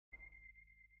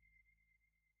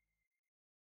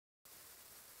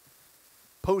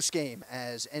Post-game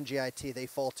as NJIT, they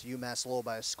fall to UMass Lowell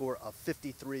by a score of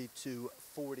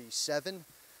 53-47.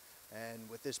 And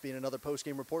with this being another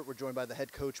post-game report, we're joined by the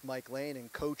head coach, Mike Lane.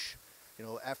 And Coach, you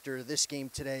know, after this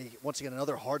game today, once again,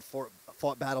 another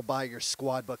hard-fought battle by your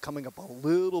squad, but coming up a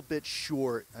little bit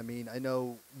short. I mean, I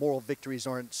know moral victories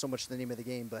aren't so much the name of the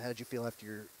game, but how did you feel after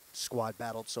your squad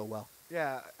battled so well?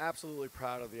 Yeah, absolutely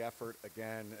proud of the effort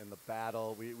again and the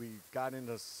battle. We got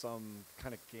into some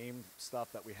kind of game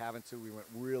stuff that we haven't to. We went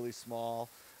really small.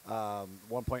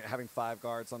 One point, having 5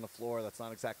 guards on the floor, that's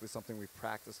not exactly something we've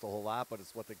practiced a whole lot, but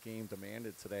it's what the game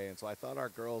demanded today. And so I thought our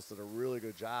girls did a really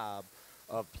good job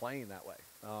of playing that way.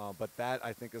 But that,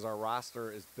 I think, is our roster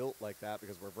is built like that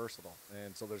because we're versatile.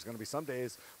 And so there's going to be some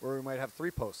days where we might have 3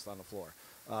 posts on the floor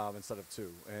instead of 2.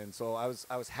 And so I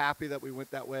was happy that we went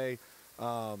that way.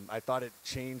 I thought it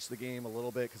changed the game a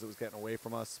little bit because it was getting away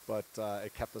from us, but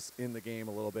it kept us in the game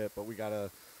a little bit. But we got to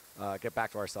get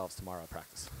back to ourselves tomorrow at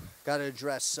practice. Got to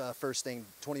address first thing,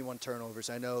 21 turnovers.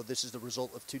 I know this is the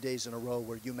result of 2 days in a row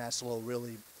where UMass Lowell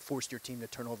really forced your team to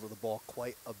turn over the ball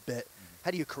quite a bit.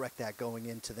 How do you correct that going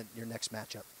into your next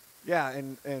matchup? Yeah,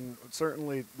 and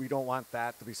certainly we don't want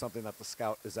that to be something that the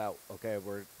scout is out. Okay,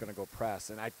 we're going to go press.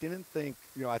 And I didn't think,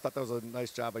 I thought that was a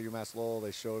nice job by UMass Lowell.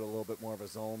 They showed a little bit more of a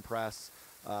zone press.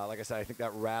 Like I said, I think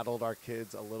that rattled our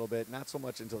kids a little bit, not so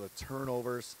much into the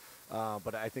turnovers,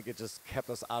 but I think it just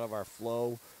kept us out of our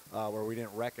flow where we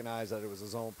didn't recognize that it was a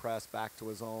zone press back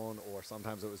to a zone, or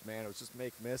sometimes it was man. It was just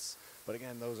make miss. But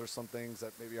again, those are some things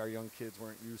that maybe our young kids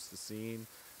weren't used to seeing.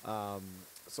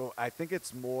 So I think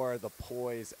it's more the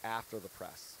poise after the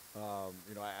press. I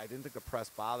didn't think the press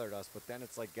bothered us, but then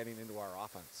it's like getting into our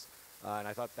offense. And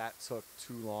I thought that took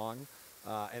too long.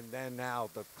 And then now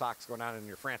the clock's going on and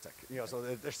you're frantic. So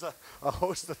there's a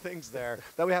host of things there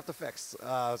that we have to fix.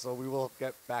 So we will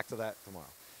get back to that tomorrow.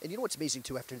 And you know what's amazing,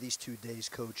 too, after these 2 days,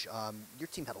 Coach, your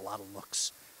team had a lot of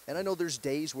looks. And I know there's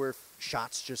days where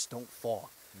shots just don't fall.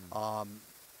 To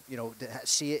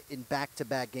see it in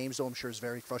back-to-back games, though, I'm sure is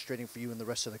very frustrating for you and the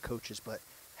rest of the coaches. But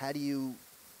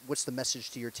what's the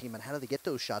message to your team, and how do they get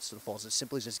those shots to the fall? Is it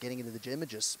simply just getting into the gym and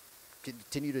just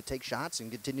continue to take shots and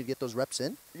continue to get those reps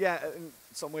in? Yeah, in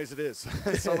some ways it is.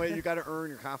 In some way you got to earn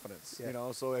your confidence.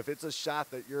 Yeah. So if it's a shot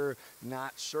that you're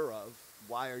not sure of,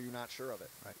 why are you not sure of it?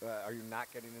 Right. Are you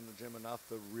not getting in the gym enough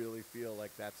to really feel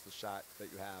like that's the shot that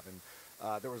you have? And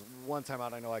there was one time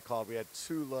out I know I called. We had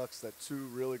 2 looks that 2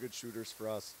 really good shooters for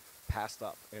us passed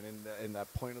up. And in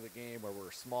that point of the game where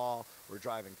we're small, we're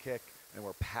driving kick, and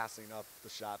we're passing up the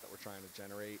shot that we're trying to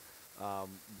generate,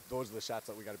 those are the shots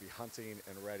that we got to be hunting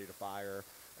and ready to fire.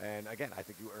 And again, I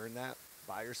think you earn that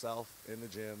by yourself in the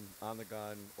gym, on the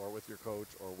gun, or with your coach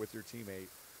or with your teammate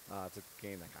to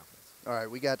gain that confidence. All right,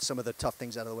 we got some of the tough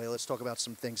things out of the way. Let's talk about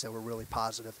some things that were really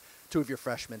positive. 2 of your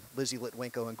freshmen, Lizzie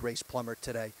Litwinko and Grace Plummer,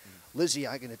 today. Lizzie,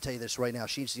 I'm going to tell you this right now.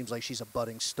 She seems like she's a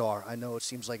budding star. I know it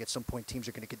seems like at some point teams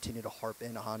are going to continue to harp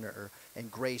in on her. And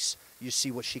Grace, you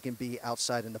see what she can be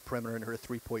outside in the perimeter in her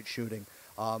 3-point shooting.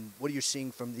 What are you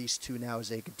seeing from these 2 now as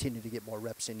they continue to get more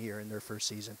reps in here in their first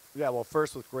season? Yeah, well,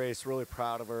 first with Grace, really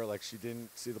proud of her. Like, she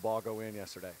didn't see the ball go in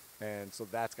yesterday. And so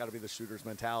that's got to be the shooter's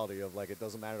mentality of, like, it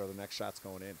doesn't matter, the next shot's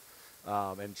going in.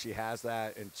 And she has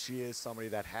that, and she is somebody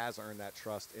that has earned that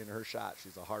trust in her shot.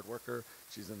 She's a hard worker.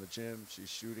 She's in the gym. She's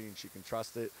shooting. She can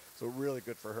trust it. So really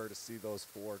good for her to see those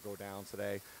 4 go down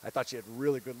today. I thought she had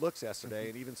really good looks yesterday,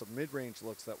 and even some mid-range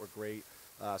looks that were great.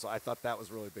 So I thought that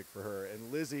was really big for her.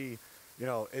 And Lizzie,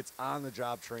 it's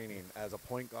on-the-job training as a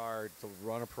point guard to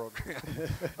run a program.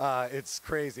 It's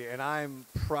crazy. And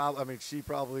she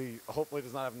probably, hopefully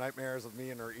does not have nightmares of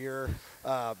me in her ear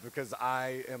because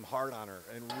I am hard on her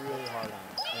and really hard on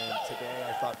her. And today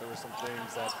I thought there were some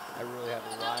things that I really had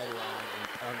to ride around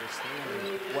and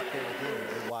understanding what they were doing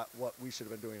and what we should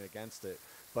have been doing against it.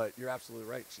 But you're absolutely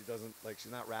right. She's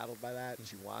not rattled by that.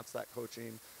 She wants that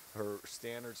coaching. Her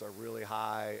standards are really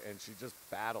high, and she just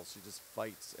battles. She just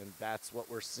fights, and that's what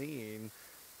we're seeing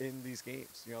in these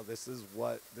games. This is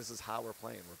how we're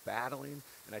playing. We're battling,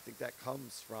 and I think that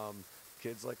comes from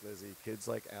kids like Lizzie, kids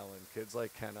like Ellen, kids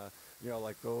like Kenna.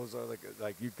 Those are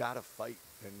like you got to fight,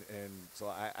 and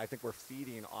so I think we're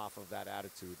feeding off of that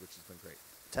attitude, which has been great.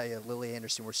 Tell you, Lily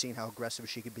Anderson, we're seeing how aggressive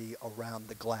she could be around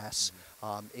the glass,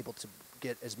 able to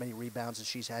get as many rebounds as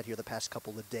she's had here the past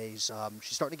couple of days.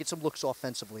 She's starting to get some looks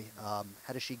offensively.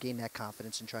 How does she gain that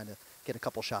confidence in trying to get a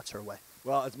couple shots her way?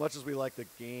 Well, as much as we like to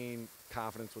gain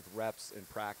confidence with reps in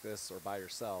practice or by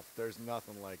yourself, there's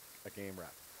nothing like a game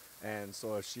rep. And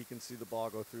so if she can see the ball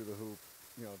go through the hoop,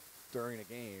 during a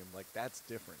game, like that's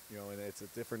different, and it's a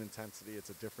different intensity. It's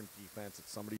a different defense.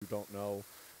 It's somebody you don't know.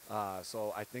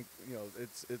 So I think,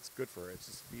 it's good for her. It's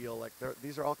just feel like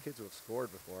these are all kids who have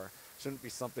scored before. Shouldn't be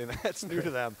something that's new to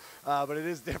them, but it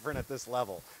is different at this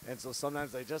level. And so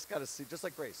sometimes they just got to see, just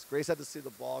like Grace. Grace had to see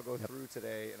the ball go through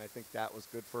today, and I think that was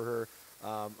good for her.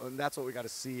 And that's what we got to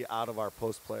see out of our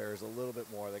post players a little bit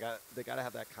more. They got to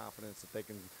have that confidence that they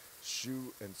can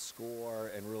shoot and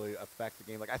score and really affect the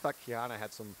game. Like I thought Kiana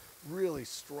had some really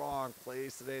strong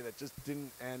plays today that just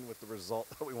didn't end with the result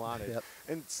that we wanted.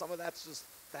 And some of that's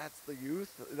the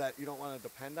youth that you don't want to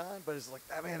depend on, but it's like,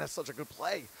 man, that's such a good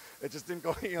play. It just didn't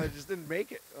go, it just didn't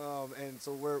make it. And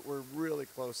so we're really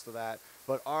close to that.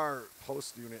 But our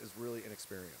post unit is really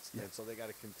inexperienced. And so they got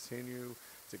to continue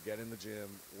to get in the gym,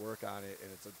 work on it.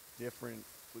 And it's a different,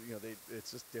 it's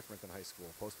just different than high school.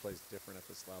 Post play is different at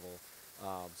this level.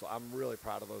 So I'm really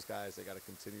proud of those guys. They got to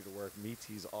continue to work.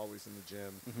 Meaty's always in the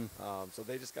gym. So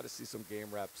they just got to see some game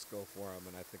reps go for them,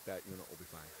 and I think that unit will be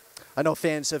fine. I know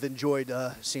fans have enjoyed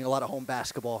seeing a lot of home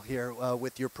basketball here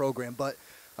with your program, but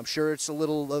I'm sure it's a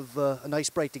little of a nice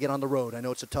break to get on the road. I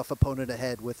know it's a tough opponent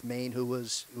ahead with Maine, who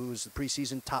was the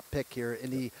preseason top pick here in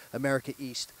the America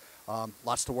East.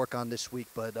 Lots to work on this week,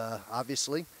 but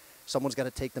obviously someone's got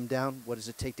to take them down. What does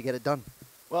it take to get it done?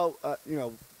 Well,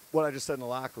 what I just said in the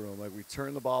locker room, like we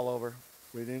turned the ball over,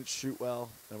 we didn't shoot well,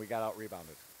 and we got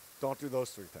out-rebounded. Don't do those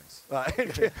three things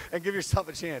and give yourself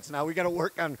a chance. Now, we got to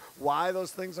work on why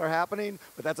those things are happening,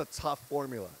 but that's a tough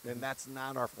formula, and that's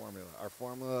not our formula. Our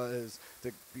formula is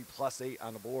to be +8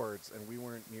 on the boards, and we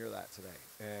weren't near that today.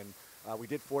 And we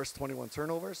did force 21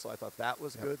 turnovers, so I thought that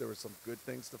was good. There were some good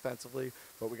things defensively,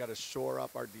 but we got to shore up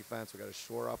our defense. We got to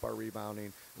shore up our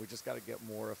rebounding. We just got to get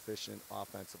more efficient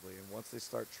offensively. And once they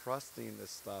start trusting this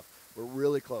stuff, we're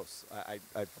really close.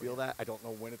 I feel that. I don't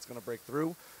know when it's going to break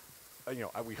through.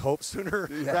 We hope sooner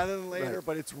rather than later,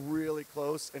 but it's really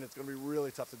close, and it's going to be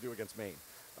really tough to do against Maine.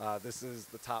 This is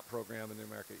the top program in the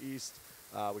America East.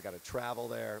 We got to travel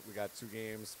there. We got 2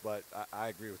 games, but I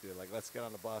agree with you. Like, let's get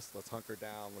on the bus. Let's hunker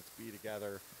down. Let's be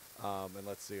together, and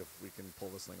let's see if we can pull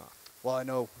this thing off. Well, I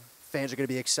know fans are going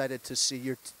to be excited to see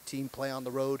your team play on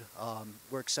the road.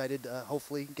 We're excited,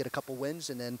 hopefully, get a couple wins,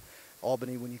 and then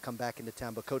Albany when you come back into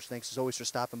town. But, Coach, thanks as always for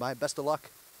stopping by. Best of luck.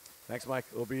 Thanks, Mike.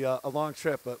 It'll be a long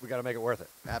trip, but we got to make it worth it.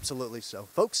 Absolutely. So,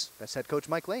 folks, that's head coach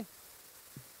Mike Lane.